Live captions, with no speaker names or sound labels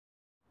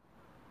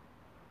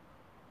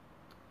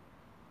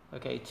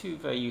Okay, two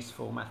very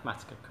useful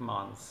Mathematica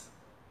commands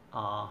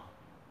are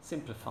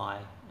simplify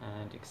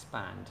and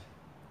expand.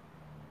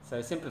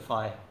 So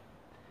simplify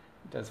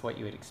does what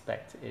you would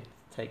expect. It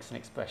takes an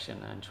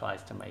expression and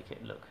tries to make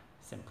it look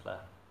simpler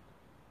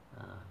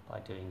by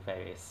doing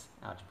various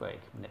algebraic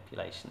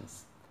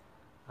manipulations.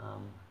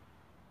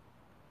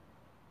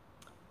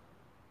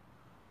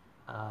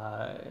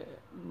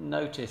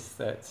 Notice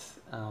that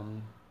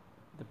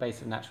the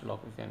base of natural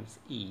logarithms,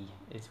 e,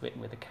 is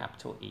written with a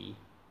capital E.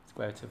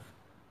 Square root of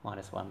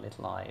 -1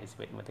 little I is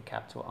written with a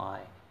capital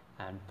I,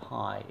 and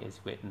pi is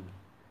written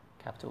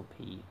capital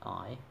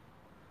P-I.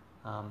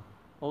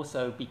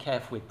 Also, be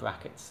careful with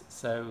brackets.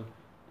 So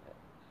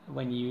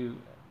when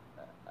you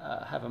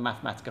have a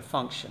Mathematica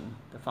function,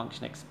 the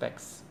function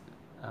expects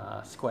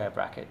square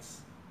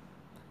brackets.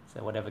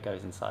 So whatever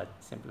goes inside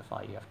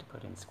simplify, you have to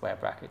put in square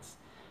brackets.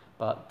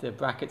 But the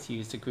brackets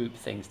used to group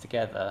things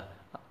together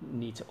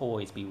need to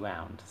always be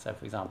round. So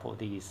for example,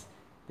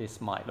 this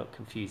might look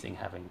confusing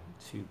having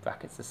two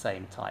brackets the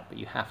same type, but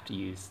you have to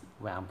use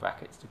round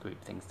brackets to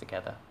group things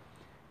together.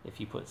 If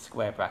you put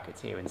square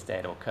brackets here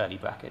instead, or curly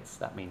brackets,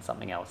 that means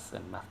something else,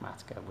 and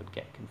Mathematica would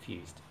get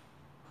confused.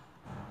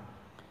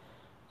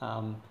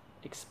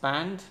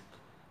 Expand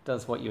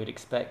does what you would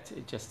expect.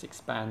 It just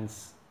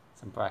expands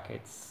some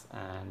brackets,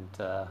 and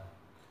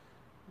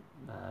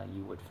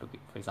you would,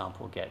 for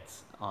example,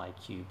 get I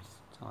cubed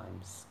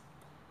times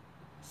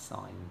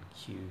sine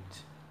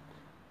cubed,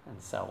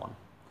 and so on.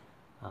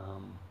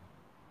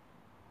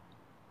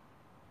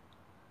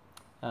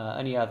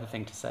 Only other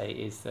thing to say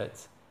is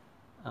that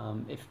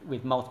if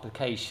with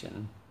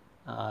multiplication,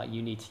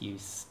 you need to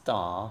use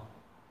star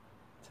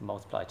to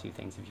multiply two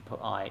things. If you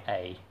put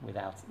IA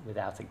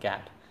without a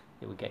gap,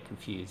 it would get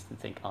confused and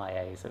think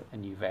IA is a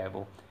new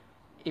variable.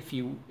 If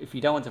you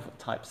don't want to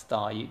type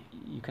star,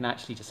 you can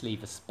actually just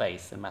leave a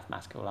space, and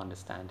Mathematica will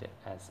understand it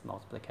as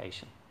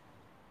multiplication.